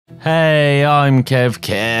Hey, I'm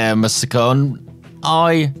Masticon.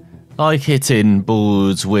 I like hitting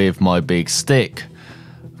balls with my big stick.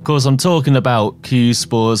 Of course, I'm talking about Q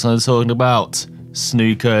Sports, and I'm talking about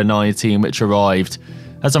Snooker 19, which arrived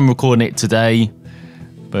as I'm recording it today,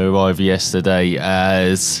 but arrived yesterday,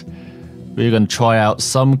 as we're going to try out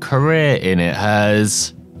some career in it,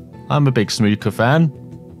 as I'm a big snooker fan.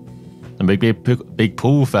 I'm a big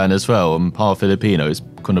pool fan as well. I'm part Filipino. It's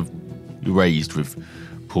kind of raised with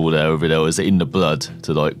pool there over there. It's in the blood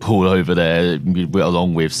to like pool over there,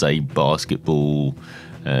 along with say basketball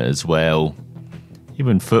as well.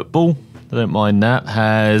 Even football, I don't mind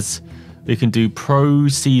that. We can do pro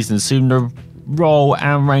season soon. The role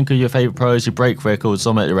and rank of your favourite pros. You break records,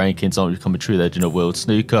 dominate the rankings, or become a true legend of world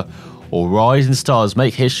snooker. Or rising stars,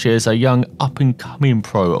 make history as a young up-and-coming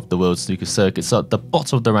pro of the world snooker circuit. So at the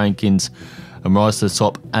bottom of the rankings and rise to the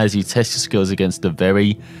top as you test your skills against the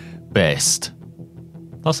very best.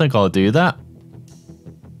 I think I'll do that,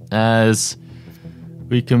 as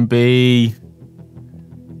we can be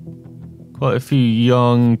quite a few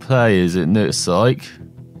young players, it looks like.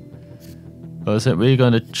 I think we're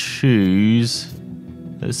going to choose.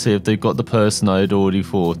 Let's see if they've got the person I'd already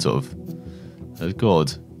thought of. Oh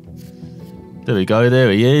God. There we go,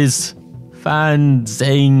 there he is. Fan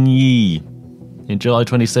Zhengyi. In July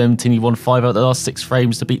 2017, he won 5 out of the last 6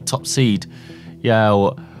 frames to beat top seed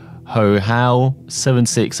Yao Ho Hao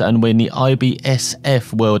 7-6 and win the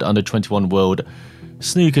IBSF World Under-21 World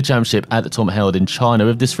Snooker Championship at the tournament held in China.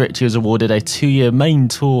 With this victory, he was awarded a 2-year main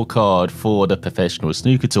tour card for the Professional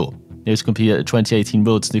Snooker Tour. He was competed at the 2018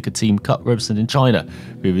 World Snooker Team Cup representing China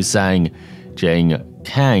with Fan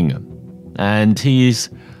Zhengyi. And he's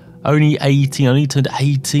only 18, only turned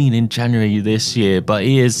 18 in January this year, but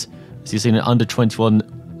he is, as you've seen, an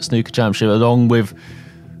under-21 snooker championship, along with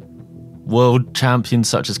world champions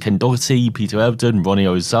such as Ken Doherty, Peter Ebdon, Ronnie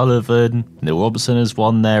O'Sullivan. Neil Robertson has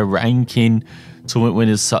won their ranking. Tournament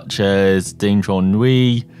winners such as Ding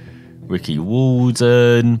Junhui, Ricky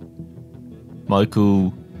Walden,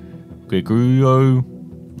 Michael Gregorio.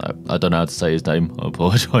 I don't know how to say his name, I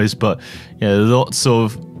apologise, but yeah, lots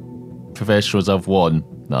of professionals have won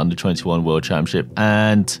the Under-21 World Championship,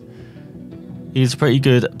 and he's a pretty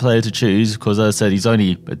good player to choose because, as I said, he's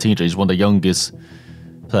only a teenager. He's one of the youngest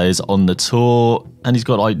players on the tour, and he's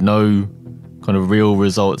got like no kind of real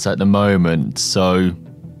results at the moment, so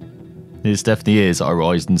this definitely is a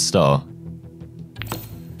rising star.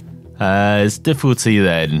 As difficulty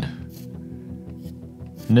then,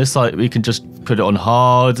 and looks like we can just put it on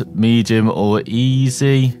hard, medium or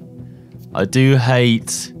easy. I do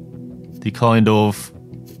hate the kind of,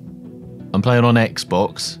 I'm playing on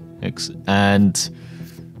Xbox, and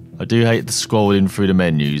I do hate the scrolling through the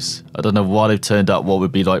menus. I don't know why they've turned up what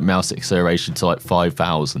would be like mouse acceleration to like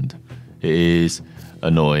 5,000. It is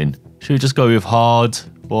annoying. Should we just go with hard?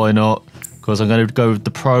 Why not? Because I'm going to go with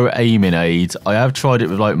the Pro aiming aid. I have tried it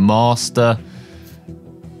with like Master.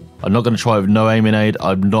 I'm not going to try it with no aiming aid.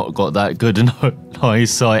 I've not got that good an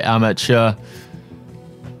eyesight. Amateur.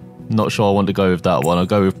 Not sure I want to go with that one. I'll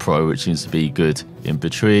go with Pro, which seems to be good in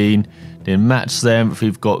between. Then match length,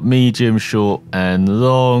 we've got medium, short and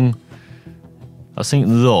long. I think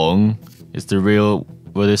long is the real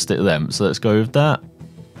realistic length, so let's go with that.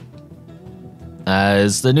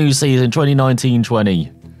 As the new season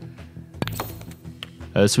 2019-20.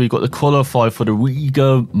 So we've got the qualify for the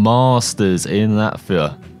Riga Masters in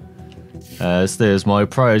Latvia. As there's my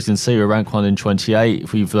pro, as you can see, we're ranked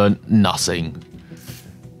 128. We've learned nothing.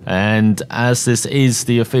 And as this is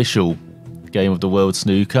the official game of the World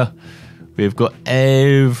Snooker, we've got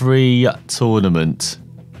every tournament.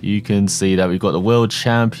 You can see that we've got the World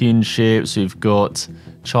Championships, we've got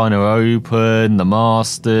China Open, the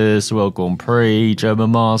Masters, the World Grand Prix,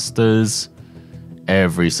 German Masters,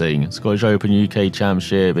 everything. Scottish Open, UK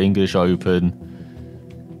Championship, English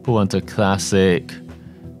Open, Pool Hunter Classic.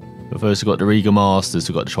 But first we've got the Riga Masters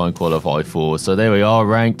we've got to try and qualify for. So there we are,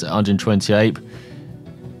 ranked 128.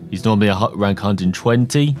 He's normally a rank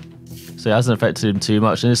 120, so it hasn't affected him too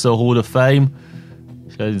much. And this is the Hall of Fame.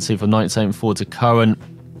 So you can see from 1974 to current,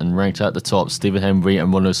 and ranked at the top, Stephen Henry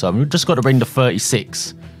and Ronald O'Sullivan. We've just got to bring the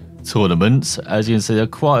 36 tournaments. As you can see, there are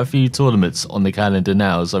quite a few tournaments on the calendar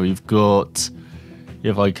now. So we've got,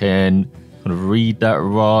 if I can kind of read that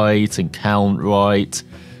right and count right,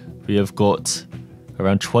 we have got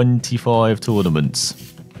around 25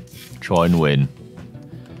 tournaments. Try and win.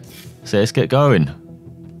 So let's get going.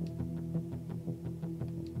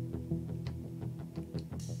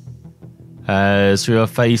 As we are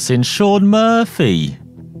facing Sean Murphy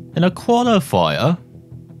in a qualifier.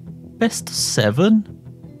 Best of 7.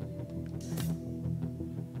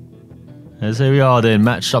 As here we are then,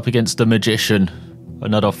 matched up against the Magician,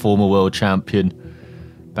 another former world champion,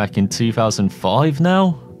 back in 2005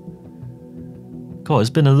 now? God, it's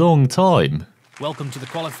been a long time. Welcome to the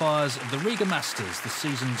qualifiers of the Riga Masters, the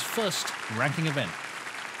season's first ranking event.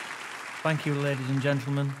 Thank you, ladies and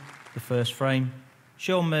gentlemen. The first frame,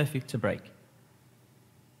 Sean Murphy to break.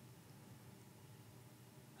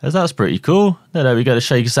 As that's pretty cool. There we go to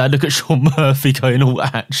shake his hand. Look at Sean Murphy going all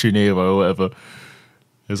action hero or whatever.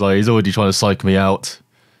 It's like he's already trying to psych me out.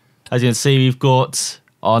 As you can see, we've got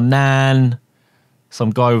our Nan, some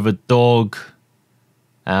guy with a dog,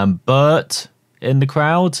 and Bert in the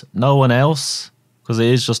crowd. No one else, because it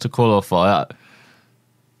is just a qualifier.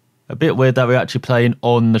 A bit weird that we're actually playing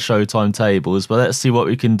on the Showtime tables, but let's see what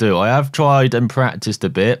we can do. I have tried and practiced a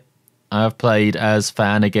bit. I have played as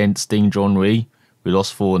Fan against Ding Junhui. We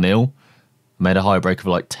lost 4-0. Made a high break of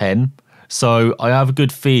like 10. So I have a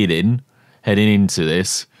good feeling heading into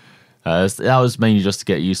this. That was mainly just to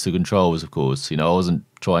get used to controls, of course. You know, I wasn't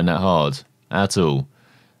trying that hard at all.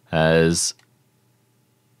 As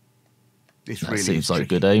this that really seems like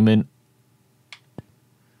tricky. good aiming.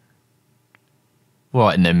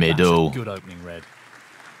 Right in the middle. That's a good opening, Red.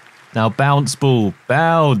 Now bounce ball,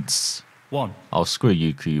 bounce. 1. Oh, screw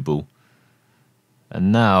you, cue ball.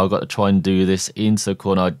 And now I've got to try and do this into the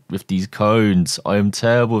corner with these cones. I am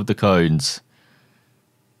terrible with the cones.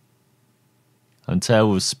 I'm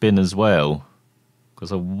terrible with spin as well.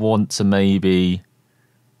 Because I want to maybe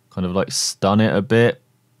kind of like stun it a bit.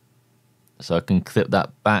 So I can clip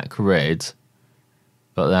that back red.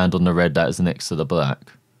 But land on the red that is next to the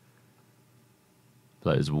black.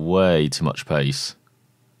 That is way too much pace.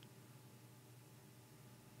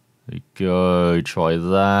 There we go. Try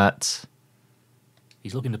that.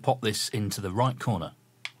 He's looking to pop this into the right corner.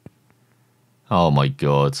 Oh my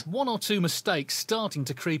god. One or two mistakes starting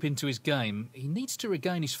to creep into his game. He needs to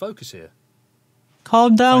regain his focus here.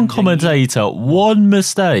 Calm down, Fan Zhengyi. commentator. One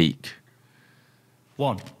mistake.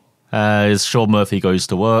 1. As Sean Murphy goes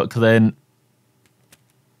to work then.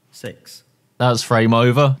 6. That's frame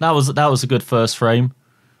over. That was a good first frame.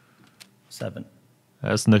 7.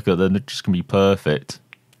 Snooker then, it's just going to be perfect.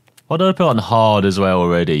 Why don't I put it on hard as well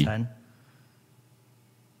already? 10.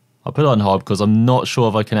 I put it on hard because I'm not sure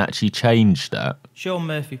if I can actually change that. Sean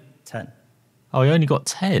Murphy 10. Oh, he only got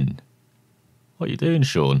 10. What are you doing,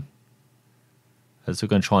 Sean? As we're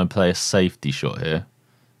going to try and play a safety shot here.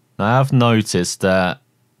 Now, I have noticed that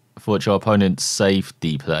unfortunately our opponent's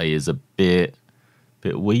safety play is a bit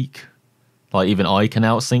weak. Like even I can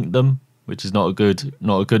outsync them, which is not a good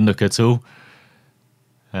look at all.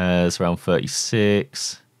 It's around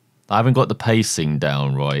 36. I haven't got the pacing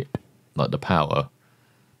down right, like the power.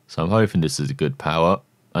 So I'm hoping this is a good power.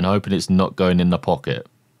 And hoping it's not going in the pocket.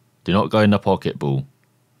 Do not go in the pocket, ball.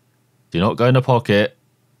 Do not go in the pocket.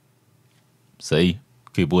 See?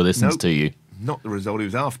 Cue ball listens to you. Not the result he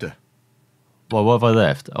was after. Well, what have I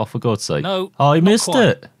left? Oh, for God's sake. No, Oh, he not missed quite.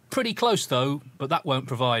 it. Pretty close, though, but that won't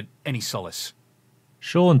provide any solace.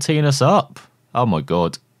 Sean teeing us up. Oh, my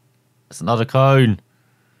God. It's another cone.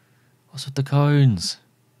 What's with the cones?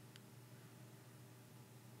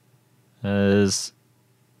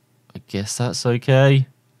 I guess that's okay.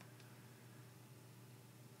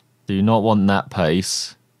 Do not want that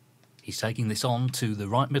pace. He's taking this on to the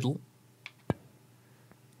right middle.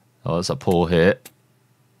 Oh, that's a poor hit.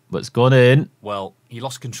 But it's gone in. Well, he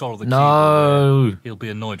lost control of the No. cue. He'll be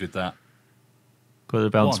annoyed with that. Got to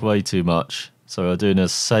bounce 1. way too much. So we're doing a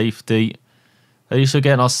safety. At least we're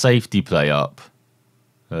getting our safety play up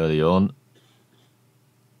early on.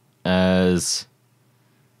 As...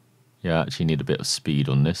 yeah, I actually need a bit of speed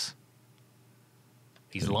on this.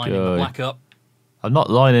 He's There we lining go. the black up. I'm not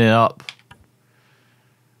lining it up.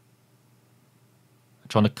 I'm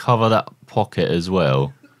trying to cover that pocket as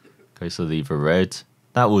well. Okay, so leave a red.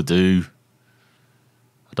 That will do.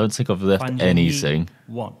 I don't think I've left Fan Zhengyi, anything.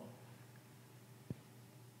 1.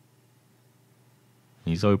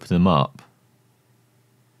 He's opened them up.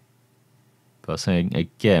 But I'm saying,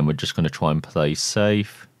 again, we're just going to try and play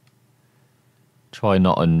safe. Try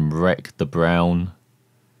not and wreck the brown.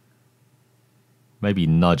 Maybe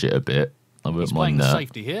nudge it a bit. I wouldn't He's playing mind the that.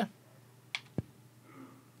 safety here.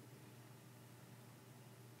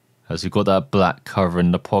 As we've got that black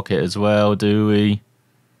covering the pocket as well, do we?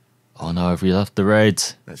 Oh no, have we left the red?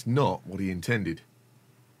 That's not what he intended.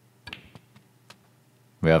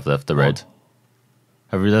 We have left the red.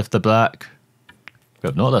 Have we left the black? We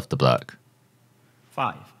have not left the black.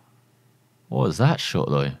 5. What was that shot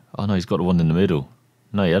though? Oh no, he's got the one in the middle.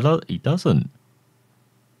 No, he doesn't.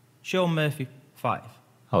 Sean Murphy 5.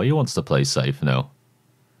 Oh, he wants to play safe now.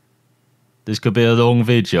 This could be a long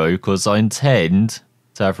video because I intend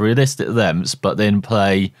to to have realistic attempts, but then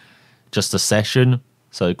play just a session.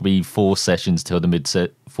 So it could be 4 sessions till the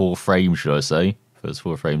mid-set, 4 frames, should I say. First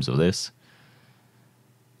 4 frames of this.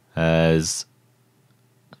 As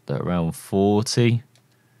around 40.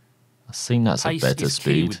 I think that's a better Pace is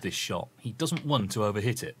key with this shot. He doesn't want to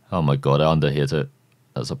overhit it. Oh my god, I underhit it.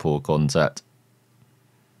 That's a poor contact.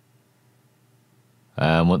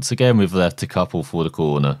 And once again, we've left a couple for the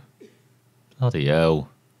corner. Bloody hell.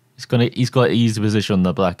 He's got easy position on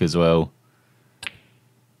the black as well.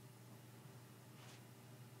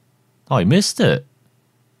 Oh, he missed it.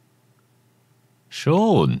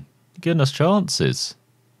 Sean, you're giving us chances.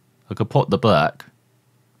 I could pot the black.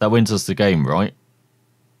 That wins us the game, right?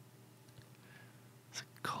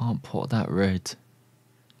 Can't pot that red.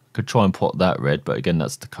 I could try and pot that red, but again,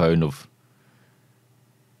 that's the cone of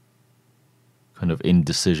kind of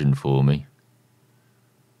indecision for me.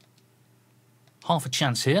 Half a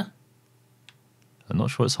chance here. I'm not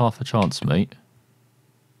sure it's half a chance, mate.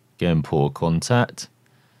 Again, poor contact.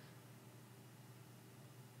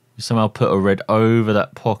 We somehow put a red over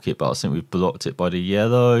that pocket, but I think we've blocked it by the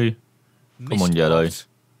yellow. Come on, yellow. It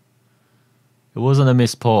wasn't a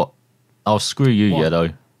missed pot. Oh, screw you,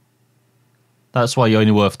 yellow. That's why you're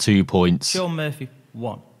only worth 2 points. Sean Murphy,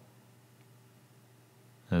 1.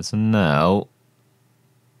 And so now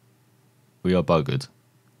we are buggered.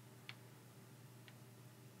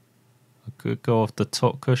 I could go off the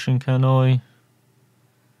top cushion, can I?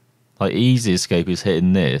 Like, easy escape is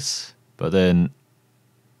hitting this, but then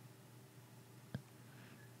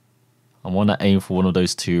I want to aim for one of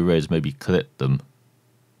those 2 reds, maybe clip them.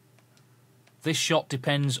 This shot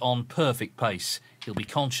depends on perfect pace. He'll be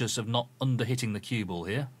conscious of not underhitting the cue ball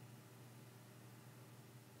here.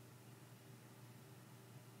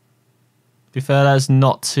 To be fair, that's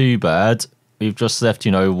not too bad. We've just left,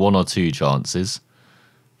 1 or 2 chances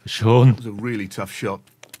for Sean. That was a really tough shot.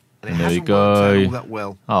 And there we go. All that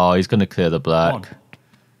well. Oh, he's going to clear the black. 1.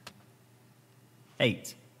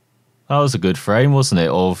 8. That was a good frame, wasn't it,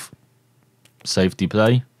 of safety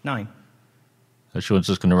play? 9. Sean's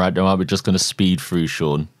just going to rack them up. We're just going to speed through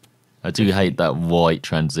Sean. I do hate that white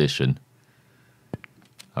transition.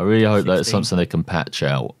 I really hope that it's something they can patch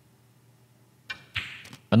out.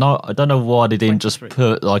 And I don't know why they didn't 23. Just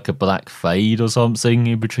put like a black fade or something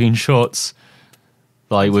in between shots.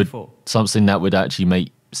 Like would something that would actually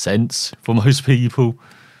make sense for most people.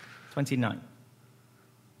 29.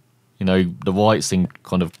 The white thing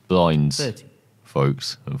kind of blinds 30.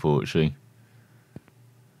 Folks, unfortunately.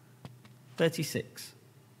 36.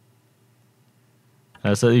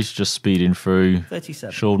 So he's just speeding through.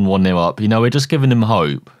 37. Sean 1-0 up. We're just giving him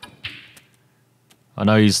hope. I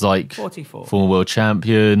know he's like 44. Former world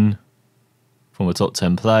champion, former top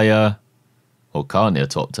 10 player, or currently a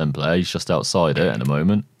top 10 player. He's just outside it at the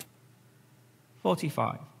moment.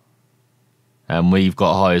 45. And we've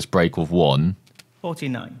got highest break of 1.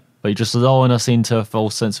 49. But you're just lulling us into a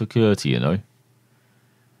false sense of security,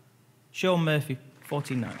 Sean Murphy,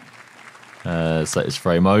 49. Let's let his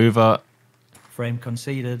frame over. Frame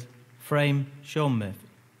conceded. Frame, Sean Murphy.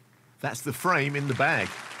 That's the frame in the bag.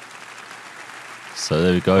 So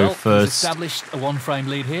there we go. Well, he's First, established a 1-frame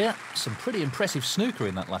lead here. Some pretty impressive snooker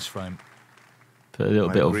in that last frame. put a little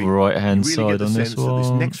bit of right-hand side on this one.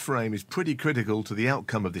 This next frame is pretty critical to the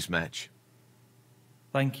outcome of this match.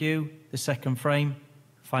 Thank you. The second frame,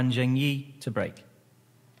 Fan Zhengyi to break.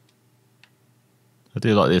 I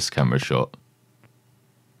do like this camera shot.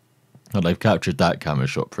 Oh, they've captured that camera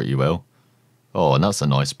shot pretty well. Oh, and that's a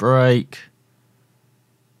nice break.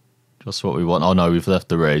 Just what we want. Oh no, we've left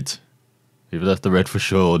the red. We've left the red for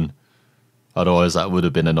Sean. Otherwise, that would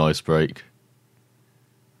have been a nice break.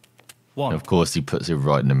 1. And of course, he puts it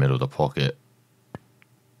right in the middle of the pocket.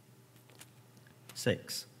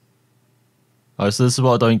 6. Oh, so this is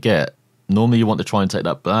what I don't get. Normally, you want to try and take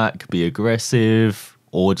that back, be aggressive,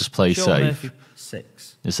 or just play Sean safe. Murphy,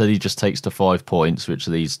 6. Instead, he just takes the 5 points, which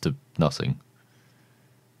leads to nothing.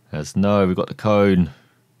 As no, we've got the cone.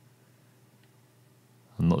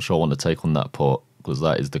 I'm not sure I want to take on that pot, because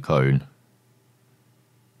that is the cone.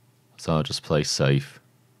 So I'll just play safe.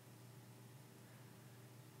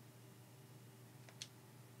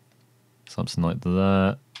 Something like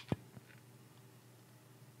that.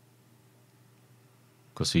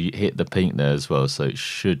 Because you hit the pink there as well, so it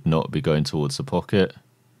should not be going towards the pocket.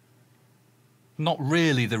 Not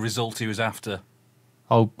really the result he was after.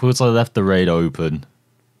 Oh, because I left the raid open.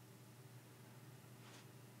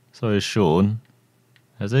 So is Sean.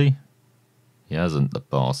 Has he? He hasn't, the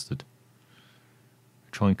bastard.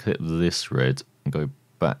 Try and clip this red and go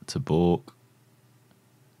back to Bork.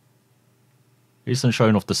 He isn't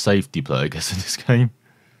showing off the safety play, I guess, in this game.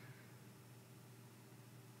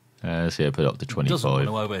 Let's see, put it up to Doesn't want 25.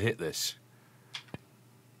 to overhit this.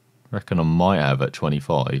 Reckon I might have at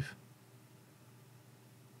 25.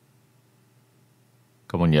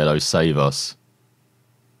 Come on, yellow, save us.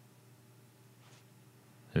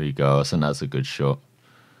 There you go. I think that's a good shot.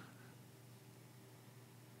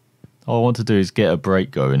 All I want to do is get a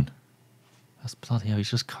break going. That's bloody hell,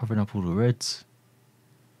 he's just covering up all the reds.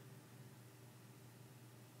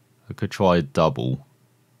 I could try a double,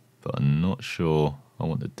 but I'm not sure I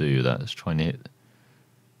want to do that. Let's try and hit.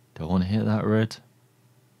 Do I want to hit that red?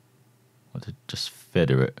 I want to just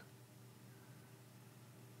feather it.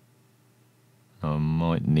 I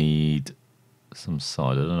might need some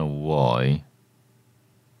side. I don't know why.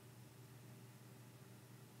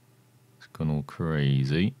 It's gone all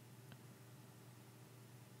crazy.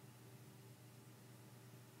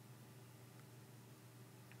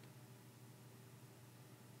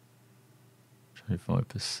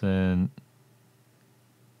 %.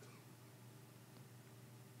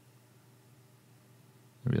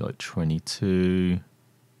 Maybe like 22.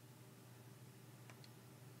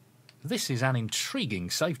 This is an intriguing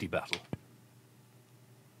safety battle.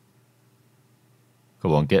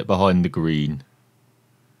 Come on, get behind the green.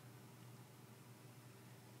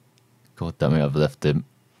 God damn it, I've left him.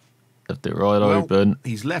 Left it right open.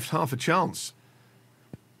 He's left half a chance.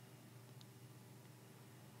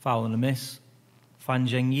 Foul and a miss. Fan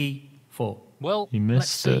Zhengyi, 4. Well, He let's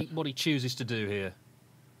missed see it. what he chooses to do here.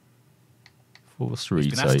 Forced He's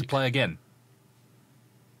been asked to retake. play again.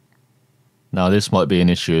 Now this might be an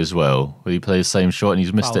issue as well. Will he play the same shot and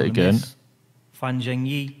he's missed Foul it and a again? miss. Fan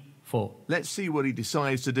Zhengyi, 4. Let's see what he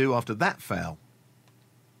decides to do after that foul.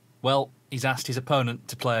 Well, he's asked his opponent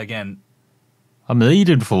to play again. I'm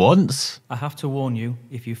leading for once. I have to warn you,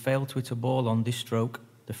 if you fail to hit a ball on this stroke,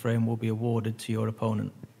 the frame will be awarded to your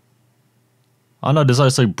opponent. I know there's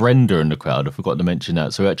also Brenda in the crowd. I forgot to mention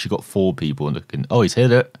that. So we actually got 4 people looking. Oh, he's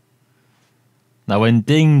hit it. Now when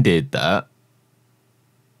Ding did that,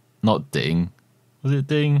 not Ding, was it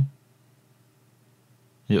Ding?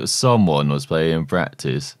 It was someone was playing in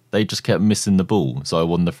practice. They just kept missing the ball, so I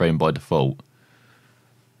won the frame by default.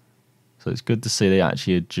 So it's good to see they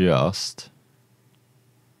actually adjust.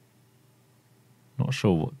 Not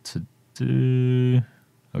sure what to do.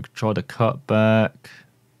 I could try to cut back,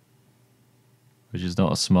 which is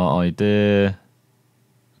not a smart idea.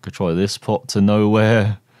 I could try this pot to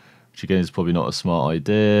nowhere, which again is probably not a smart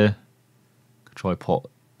idea. Could try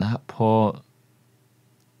that pot.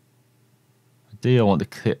 Ideally, I want to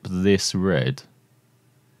clip this red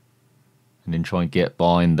and then try and get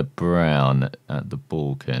behind the brown at the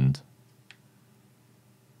balk end.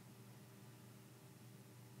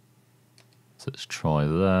 So let's try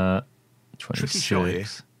that. Tricky shot here.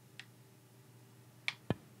 26.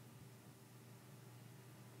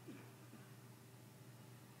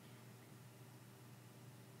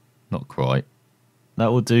 Not quite.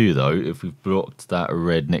 That will do though if we've blocked that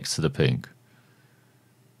red next to the pink.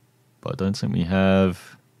 But I don't think we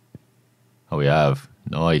have. Oh, we have.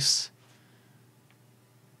 Nice.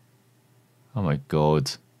 Oh my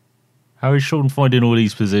god. How is Sean finding all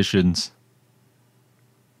these positions?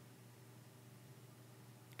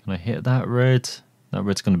 Can I hit that red? That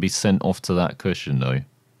red's going to be sent off to that cushion though.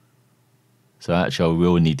 So actually I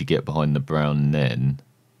will need to get behind the brown then.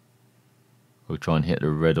 We'll try and hit the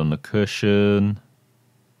red on the cushion.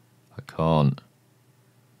 I can't.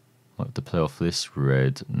 I have to play off this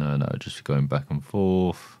red. No, just going back and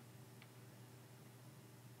forth.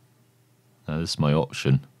 Now this is my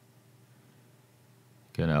option.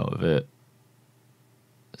 Get out of it.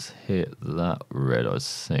 Let's hit that red, I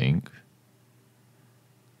think.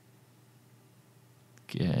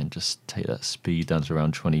 Again, just take that speed down to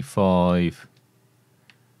around 25.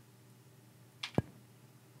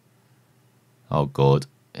 Oh god,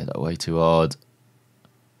 hit that way too hard.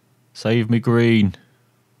 Save me, green.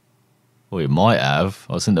 Well, it might have.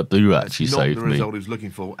 I think the blue actually That's not saved the me. result he was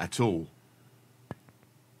looking for at all.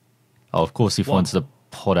 Oh, of course he finds the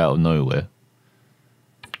pot out of nowhere.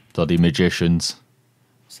 Bloody magicians.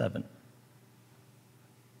 7.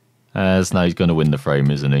 As now he's going to win the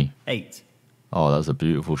frame, isn't he? 8. Oh, that was a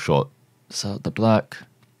beautiful shot. So the black.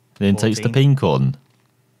 Then takes the 14. pink on.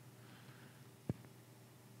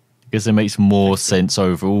 I guess it makes more 15. sense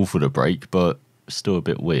overall for the break, but still a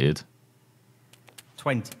bit weird.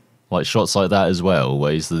 20. Like shots like that as well,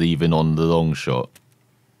 where he's leaving on the long shot.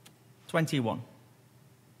 21.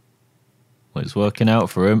 Well, it's working out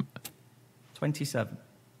for him. 27.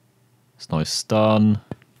 It's nice stun.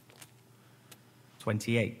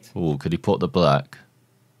 28. Oh, could he put the black?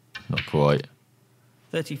 Not quite.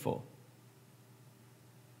 34.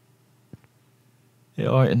 Yeah,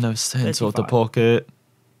 alright, in no sense of the 35. pocket.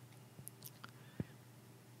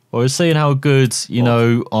 Or is seeing how good, you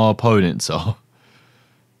know, our opponents are.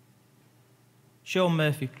 Sean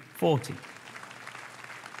Murphy, 40.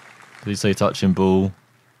 Did he say touching ball?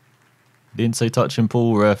 He didn't say touching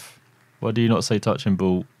ball, ref. Why do you not say touching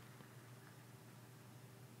ball?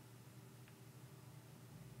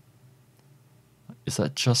 Is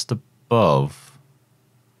that just above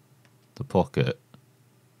the pocket?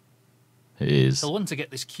 It is. He'll want to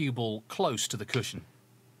get this cue ball close to the cushion.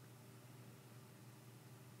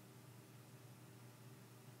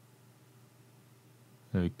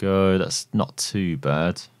 There we go. That's not too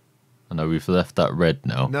bad. I know we've left that red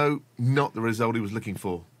now. No, not the result he was looking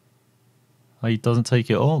for. Oh, he doesn't take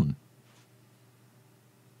it on.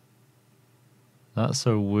 That's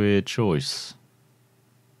a weird choice.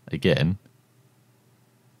 Again.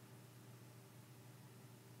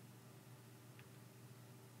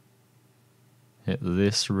 Hit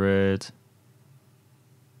this red.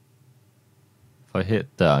 If I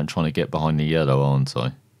hit that, I'm trying to get behind the yellow, aren't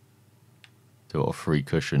I? Do it off 3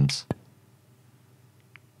 cushions.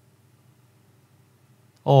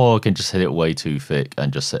 Or I can just hit it way too thick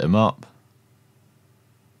and just set him up.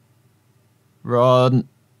 Run!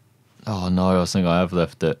 Oh no, I think I have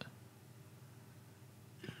left it.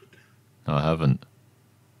 No, I haven't.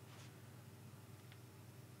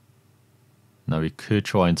 Now we could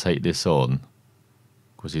try and take this on.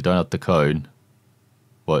 Because you don't have the cone.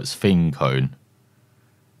 Well, it's fin cone.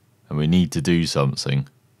 And we need to do something.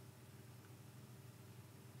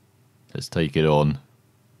 Let's take it on.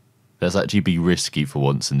 Let's actually be risky for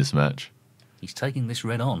once in this match. He's taking this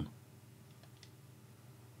red on.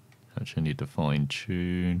 Actually need to fine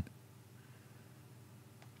tune.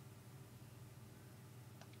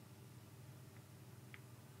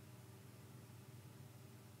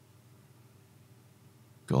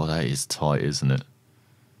 God, that is tight, isn't it?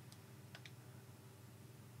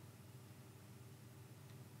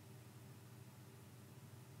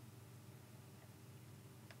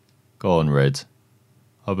 Go on, red.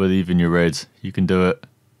 I believe in you, red. You can do it.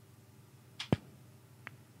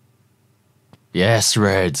 Yes,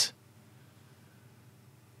 red.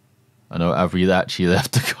 I know Avery actually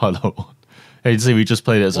left the colour on. Hey, you see, we just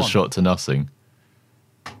played it as a shot to nothing.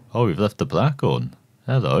 Oh, we've left the black on.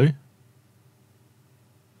 Hello.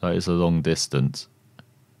 That is a long distance.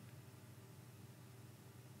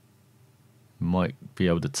 Might be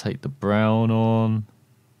able to take the brown on.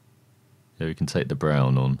 Yeah, we can take the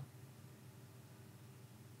brown on.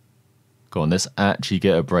 Go on, let's actually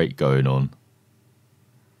get a break going on.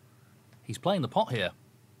 He's playing the pot here.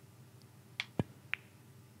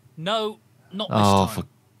 No, not this Oh, time. for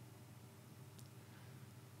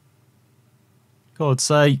God's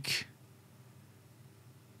sake.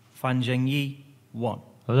 Fan Zhengyi, 1.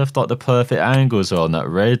 I left like the perfect angles on that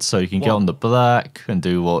red so you can get on the black and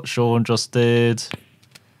do what Sean just did.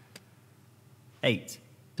 8.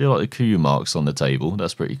 Do like the Q marks on the table.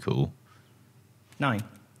 That's pretty cool. 9.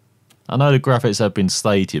 I know the graphics have been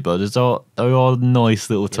slated, but there are nice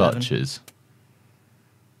little 11. touches.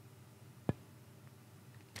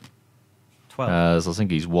 12. As I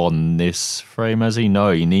think he's won this frame, has he?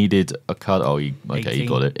 No, he needed a cut. Oh, he 18.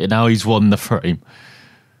 got it. Now he's won the frame.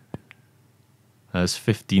 That's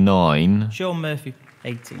 59. Sean Murphy,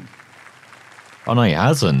 18. Oh, no, he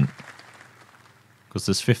hasn't. Because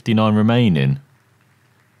there's 59 remaining.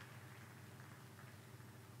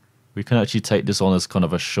 We can actually take this on as kind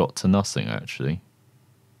of a shot to nothing, actually.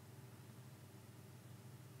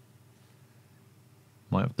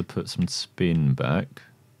 Might have to put some spin back.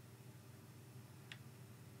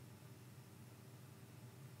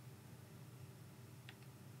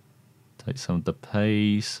 Take some of the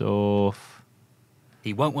pace off.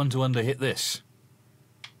 He won't want to underhit this.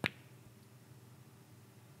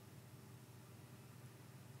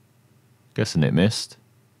 Guessing it missed.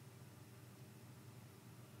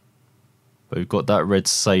 But we've got that red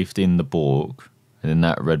saved in the bork. And then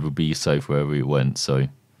that red would be safe wherever it went. So we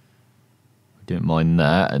didn't mind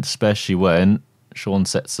that. And especially when Sean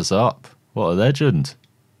sets us up. What a legend.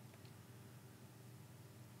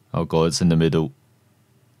 Oh God, it's in the middle.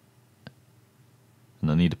 And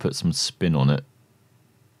I need to put some spin on it.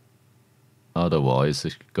 Otherwise,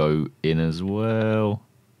 this could go in as well.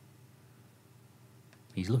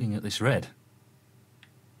 He's looking at this red.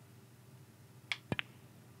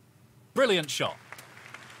 Brilliant shot.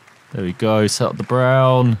 There we go, set up the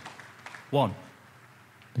brown. 1.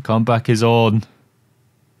 The comeback is on.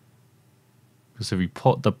 Because if we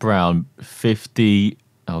pot the brown, 50...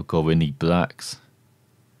 Oh God, we need blacks.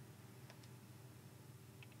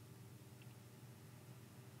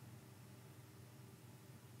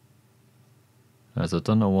 As I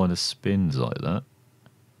don't know why the spin's like that.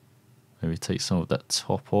 Maybe take some of that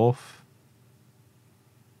top off.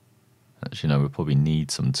 Actually, no, we'll probably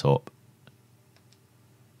need some top.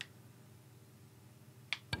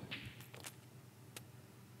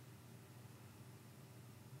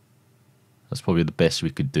 That's probably the best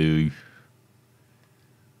we could do.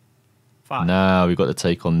 5. Now we've got to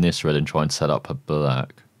take on this red and try and set up a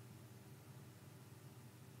black.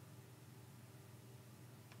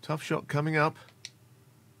 Tough shot coming up.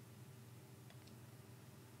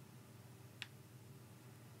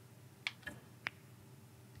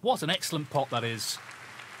 What an excellent pot that is.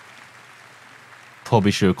 Probably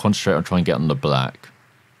should concentrate on trying to get on the black.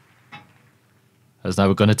 As now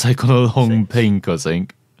we're going to take on a long 6. pink, I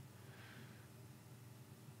think.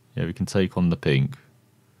 Yeah, we can take on the pink.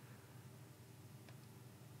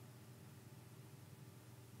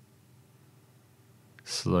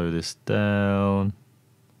 Slow this down.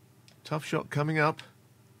 Tough shot coming up.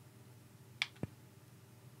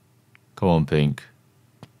 Come on, pink.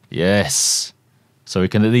 Yes. So we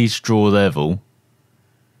can at least draw level.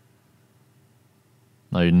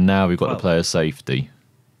 No, now we've got 12. the player safety.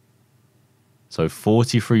 So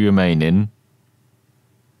 43 remaining.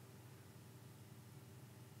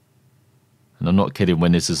 And I'm not kidding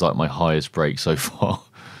when this is like my highest break so far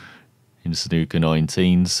in Snooker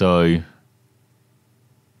 19. So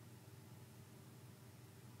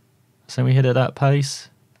we hit at that pace.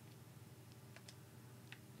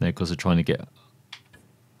 No, because we're trying to get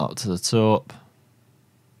up to the top.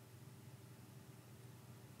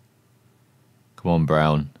 Come on,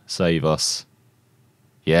 Brown. Save us.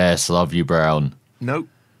 Yes, love you, Brown. No,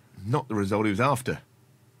 not the result he was after.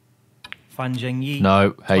 Fan Zhengyi.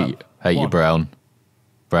 No, hate 12. you, 1. Brown.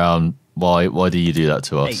 Brown, why do you do that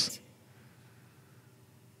to us? 8.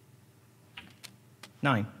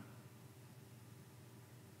 9.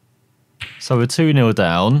 So we're 2-0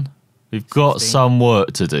 down. We've got 16. some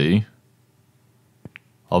work to do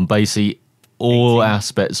on basically all 18.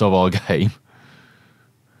 aspects of our game.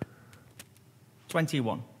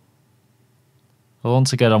 21. Well,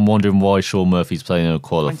 once again, I'm wondering why Sean Murphy's playing in a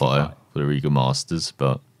qualifier 25. for the Riga Masters,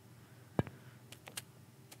 but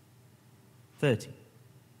 30.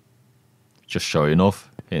 just showing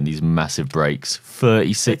off, hitting these massive breaks.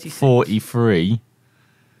 36, 36. 43.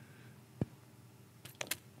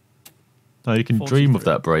 No, you can dream of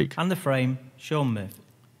 43. that break. And the frame, Sean Murphy.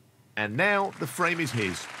 And now the frame is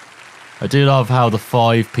his. I do love how the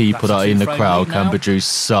 5 people That's that a are in the two-frame crowd lead can now. produce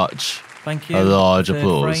such Thank you. a large Third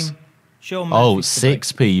applause. frame, Sean Oh, Murphy to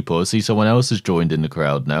 6 people. I see someone else has joined in the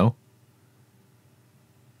crowd now.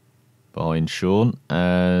 Behind Sean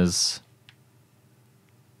as...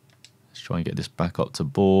 Let's try and get this back up to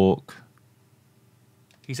Bork.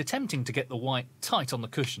 He's attempting to get the white tight on the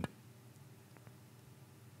cushion.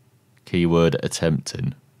 Keyword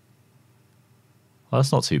attempting. Oh,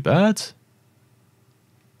 that's not too bad.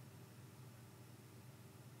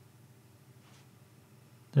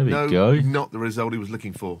 There we No, go. not the result he was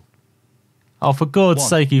looking for. Oh, for God's 1.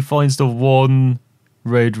 sake, he finds the one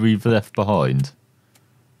red we've left behind.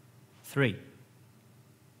 3.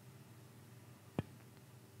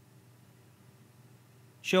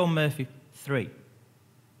 Sean Murphy, 3.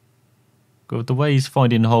 God, the way he's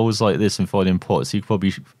finding holes like this and finding pots, he could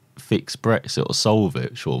probably fix Brexit or solve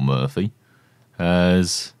it, Sean Murphy.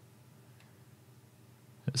 Let's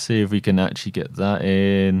see if we can actually get that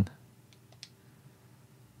in.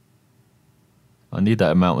 I need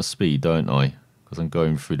that amount of speed, don't I? Because I'm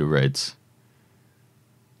going through the reds.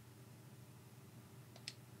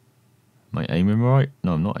 Am I aiming right?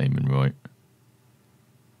 No, I'm not aiming right.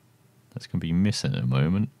 That's going to be missing in a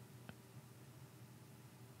moment.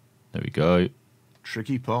 There we go.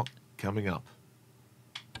 Tricky pot coming up.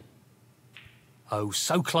 Oh,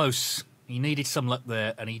 so close. He needed some luck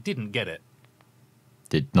there, and he didn't get it.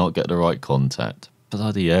 Did not get the right contact.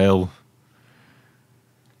 Bloody hell.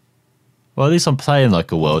 Well, at least I'm playing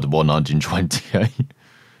like a world of 128.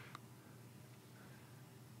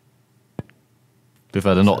 We've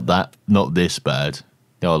had a not this bad.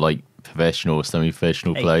 You know, like professional,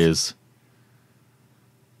 semi-professional 8. players.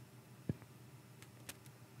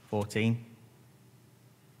 14.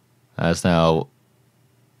 As now,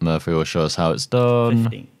 Murphy will show us how it's done.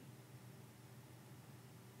 15.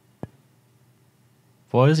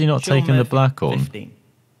 Why is he not Sean taking the Murphy, black on? 15.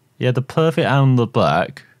 He had the perfect hand on the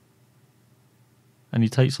black, and he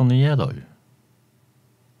takes on the yellow.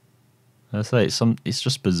 I say it's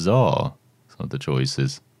just bizarre. Some of the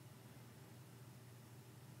choices.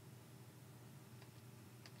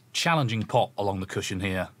 Challenging pot along the cushion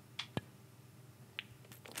here.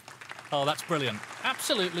 Oh, that's brilliant.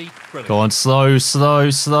 Absolutely brilliant. Go on, slow, slow,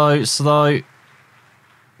 slow, slow.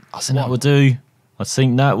 I think that will do. I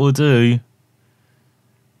think that will do.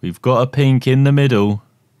 We've got a pink in the middle.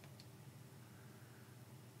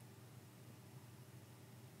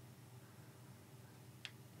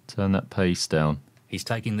 Turn that pace down. He's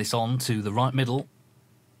taking this on to the right middle.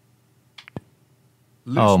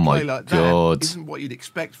 Loose Oh my play like God. that isn't what you'd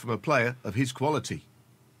expect from a player of his quality.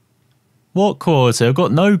 What quality? I've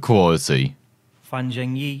got no quality. Fan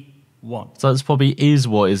Zhengyi, 1. So that's probably is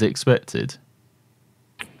what is expected.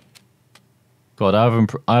 God, I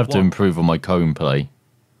have to One. improve on my cone play.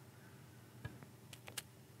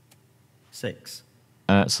 6.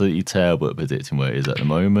 Absolutely terrible at predicting where it is at the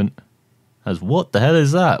moment. As what the hell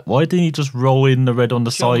is that? Why didn't you just roll in the red on the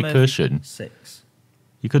Sean side Murphy, cushion? 6.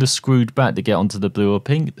 You could have screwed back to get onto the blue or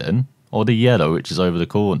pink then. Or the yellow, which is over the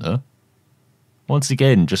corner. Once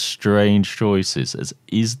again, just strange choices. As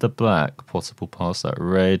is the black possible past that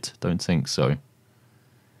red? Don't think so.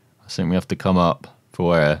 I think we have to come up for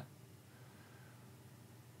where?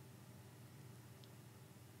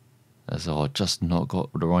 As I just not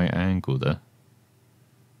got the right angle there.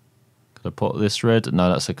 Could I pot this red? No,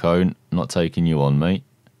 that's a cone. Not taking you on, mate.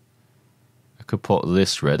 I could pot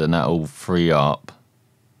this red and that'll free up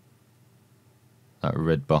that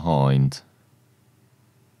red behind.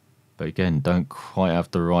 But again, don't quite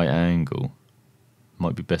have the right angle.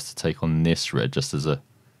 Might be best to take on this red just as a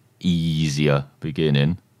easier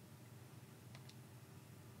beginning.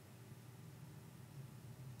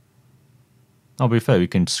 I'll be fair, we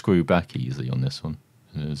can screw back easily on this one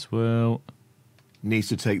as well. Needs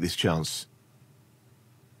to take this chance.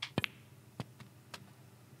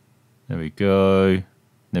 There we go.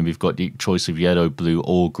 Then we've got the choice of yellow, blue,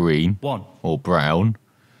 or green. 1. Or brown.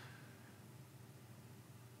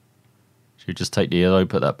 Should we just take the yellow,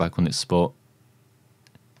 put that back on its spot?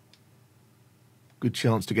 Good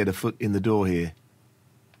chance to get a foot in the door here.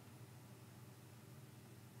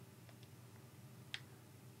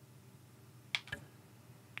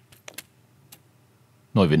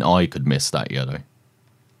 Not even I could miss that yellow.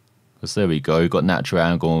 Because there we go, got natural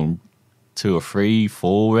angle on 2 or 3,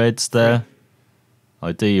 4 reds there.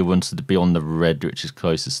 Ideally you wanted to be on the red which is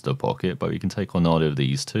closest to the pocket, but we can take on either of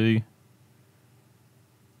these two.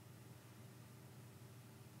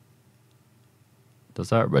 Does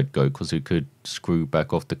that red go? Because we could screw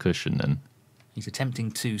back off the cushion then. He's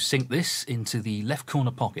attempting to sink this into the left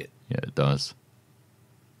corner pocket. Yeah, it does.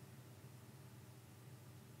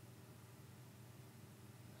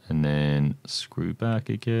 And then screw back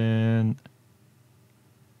again.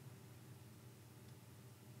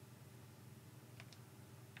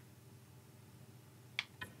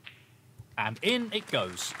 And in it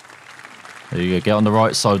goes. There you go, get on the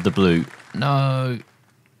right side of the blue. No.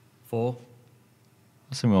 4.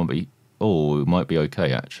 I think we might be... Oh, it might be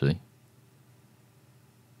okay, actually.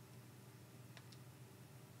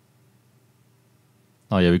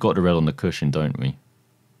 Oh, yeah, we got the red on the cushion, don't we?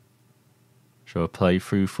 Shall I play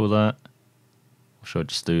through for that? Or shall I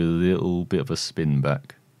just do a little bit of a spin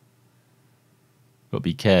back? Got to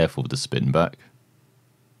be careful with the spin back.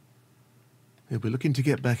 He'll be looking to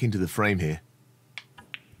get back into the frame here.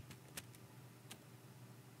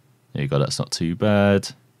 There you go, that's not too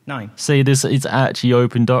bad. 9. See, this it's actually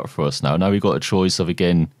opened up for us now. Now we've got a choice of,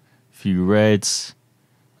 again, a few reds.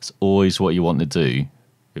 That's always what you want to do.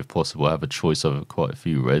 If possible, have a choice of quite a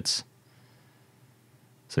few reds.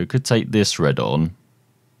 So we could take this red on.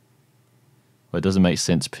 Well, it doesn't make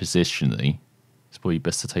sense positionally. It's probably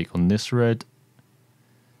best to take on this red.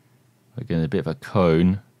 Again, a bit of a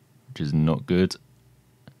cone, which is not good.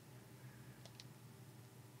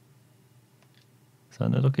 Does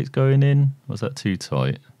that look like it's going in? Or was that too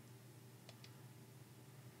tight?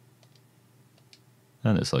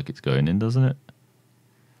 That looks like it's going in, doesn't it?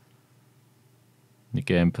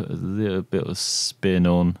 Again, put a little bit of spin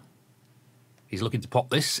on. He's looking to pop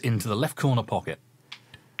this into the left corner pocket.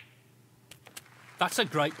 That's a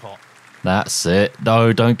great pot. That's it.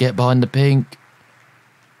 No, don't get behind the pink.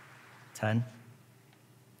 10.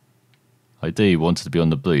 I do want it to be on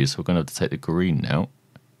the blue, so we're going to have to take the green now.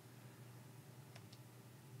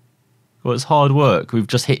 Well, it's hard work. We've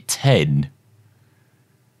just hit 10.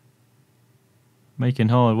 Making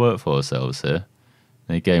hard work for ourselves here.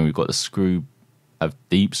 And again, we've got the screw, a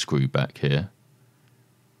deep screw back here.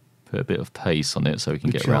 Put a bit of pace on it so we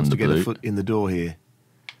can Good get around chance the to get blue. a foot in the door here.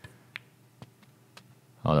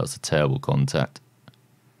 Oh, that's a terrible contact.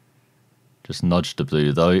 Just nudge the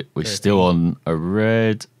blue though. We're 13. still on a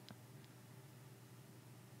red.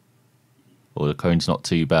 Oh, the cone's not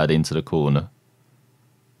too bad into the corner.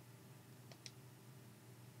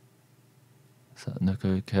 Does that look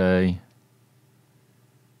okay?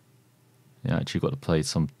 Yeah, actually got to play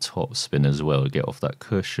some top spin as well to get off that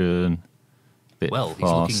cushion. bit Well, he's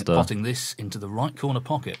looking at faster. potting this into the right corner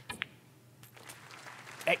pocket.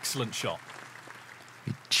 Excellent shot.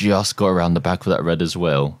 Just got around the back of that red as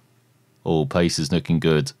well. All pace is looking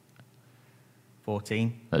good.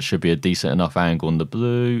 14. That should be a decent enough angle on the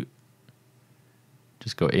blue.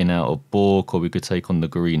 Just go in out of balk, or we could take on the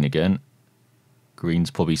green again. Green's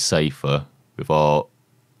probably safer with our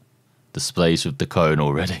displays with the cone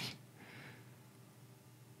already.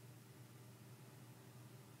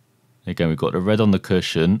 Again, we've got the red on the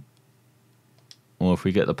cushion. Or if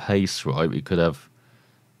we get the pace right, we could have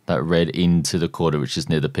that red into the corner, which is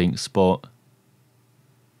near the pink spot.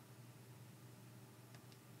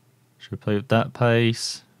 Should we play with that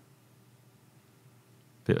pace?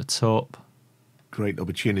 Bit of top. Great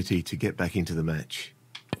opportunity to get back into the match.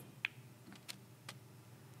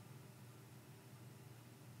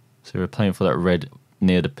 So we're playing for that red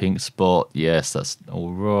near the pink spot. Yes, that's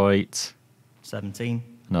all right. 17.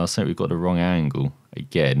 No, I think we've got the wrong angle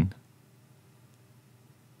again.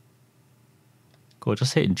 God,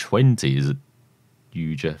 just hitting 20 is a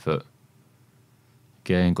huge effort.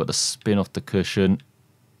 Again, got the spin off the cushion.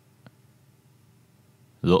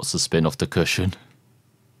 Lots of spin off the cushion.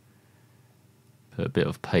 Put a bit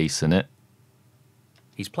of pace in it.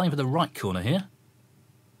 He's playing for the right corner here.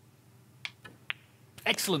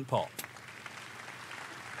 Excellent pot.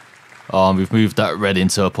 Oh, and we've moved that red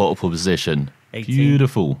into a potable position. 18.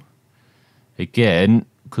 Beautiful. Again,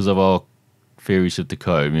 because of our theories of the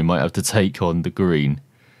cone, we might have to take on the green.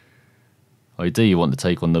 Ideally, you want to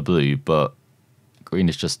take on the blue, but green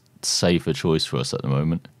is just a safer choice for us at the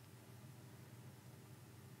moment.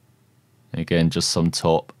 Again, just some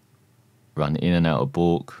top. Run in and out of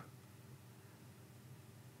balk.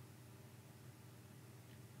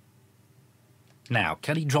 Now,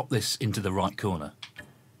 can he drop this into the right corner?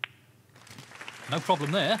 No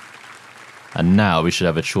problem there. And now we should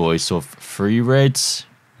have a choice of 3 reds.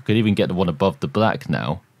 We could even get the one above the black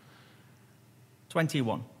now.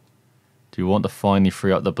 21. Do you want to finally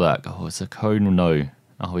free up the black? Oh, it's a cone or no?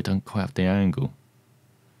 Oh, we don't quite have the angle.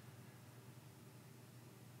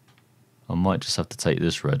 I might just have to take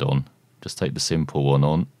this red on. Just take the simple one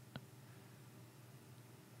on.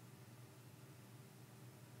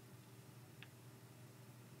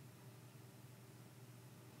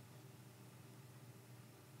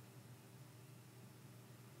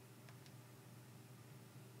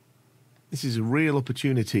 This is a real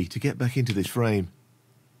opportunity to get back into this frame.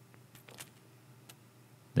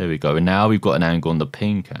 There we go. And now we've got an angle on the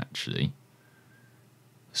pink, actually.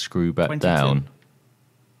 Screw back 22. down.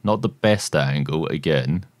 Not the best angle,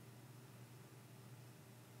 again.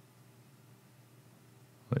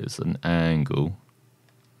 Where's an angle?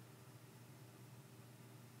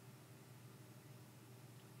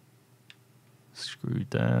 Screw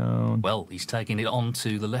down. Well, he's taking it on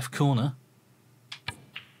to the left corner.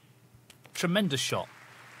 Tremendous shot.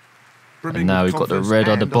 Brimming And now with we've got the confidence red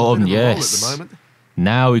on the and bottom, a bit of a roll yes. At the moment.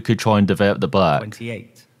 Now we could try and develop the black. 28.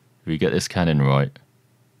 If we get this cannon right.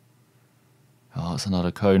 Oh, it's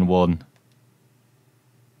another cone one.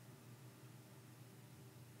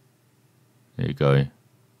 There you go.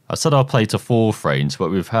 I said I'll play to 4 frames, but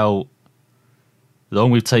with how long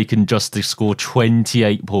we've taken just to score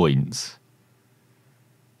 28 points.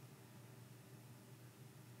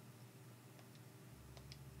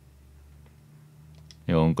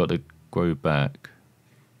 You know, I've got to grow back.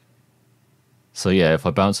 So yeah, if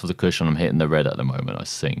I bounce off the cushion, I'm hitting the red at the moment, I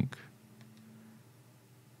think.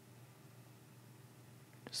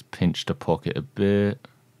 Just pinch the pocket a bit.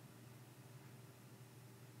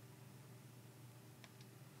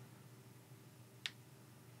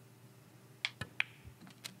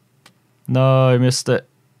 No, I missed it.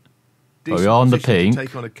 Oh, Decent we're on the position to pink.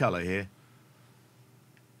 Take on a colour here.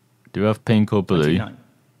 Do we have pink or blue? 29.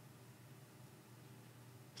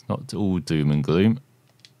 It's not all doom and gloom.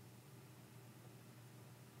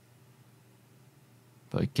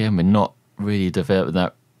 But again, we're not really developing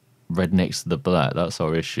that red next to the black. That's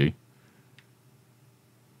our issue.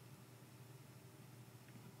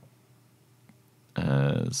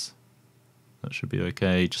 As that should be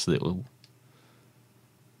okay. Just a little,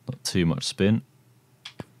 not too much spin.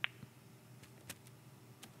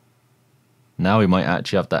 Now we might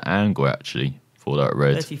actually have that angle actually for that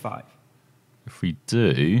red. 35. If we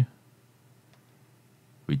do,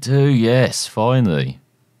 yes, finally.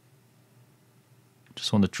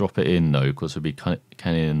 Just want to drop it in though, because we'll be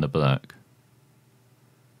canning in the black.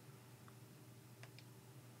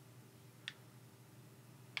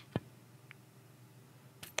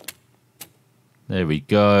 There we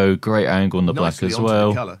go. Great angle on the black Nicely as onto the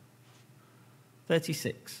well. colour.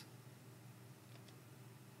 36.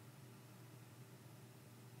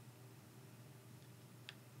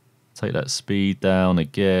 Take that speed down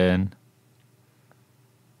again.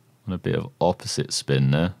 On a bit of opposite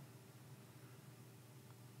spin there.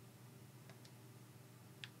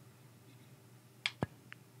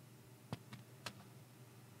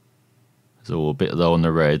 It's all a bit low on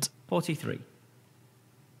the red. 43.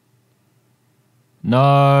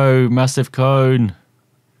 No, massive cone.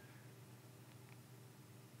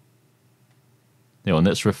 Yeah,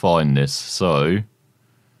 let's refine this. So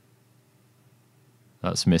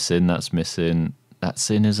that's missing, that's missing. That's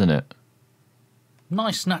in, isn't it?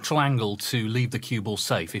 Nice natural angle to leave the cue ball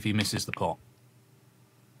safe if he misses the pot.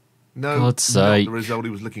 No, God's not sake. the result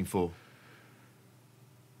he was looking for.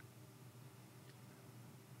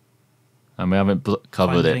 And we haven't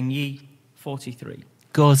covered Fan it. Zhengyi, 43.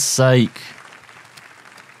 God's sake.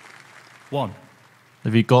 1.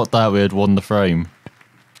 If he got that, we had won the frame.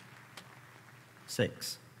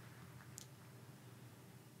 6.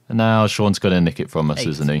 And now Sean's going to nick it from us, 8.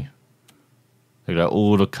 isn't he? Look at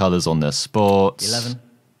all the colours on their spots. 11.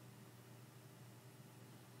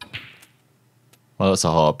 Well, that's a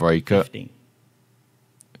heartbreaker. 15.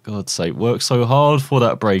 God's sake, worked so hard for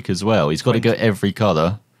that break as well. He's got to 20. get every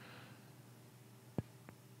colour.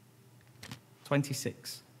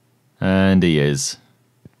 26. And he is.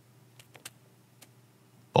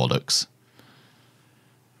 Bollocks.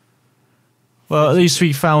 Well, at least we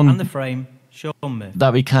And the found frame, Sean Murphy.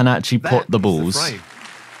 that we can actually That put the is balls. frame.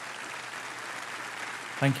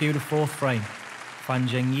 Thank you, the 4th frame. Fan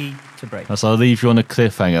Zhengyi to break. So I'll leave you on a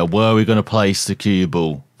cliffhanger. Where are we going to place the cue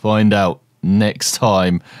ball? Find out next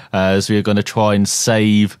time, as we are going to try and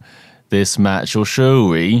save this match. Or shall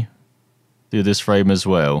we do this frame as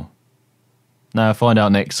well? Now, find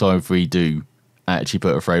out next time if we do actually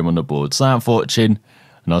put a frame on the board. So thanks for watching,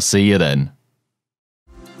 and I'll see you then.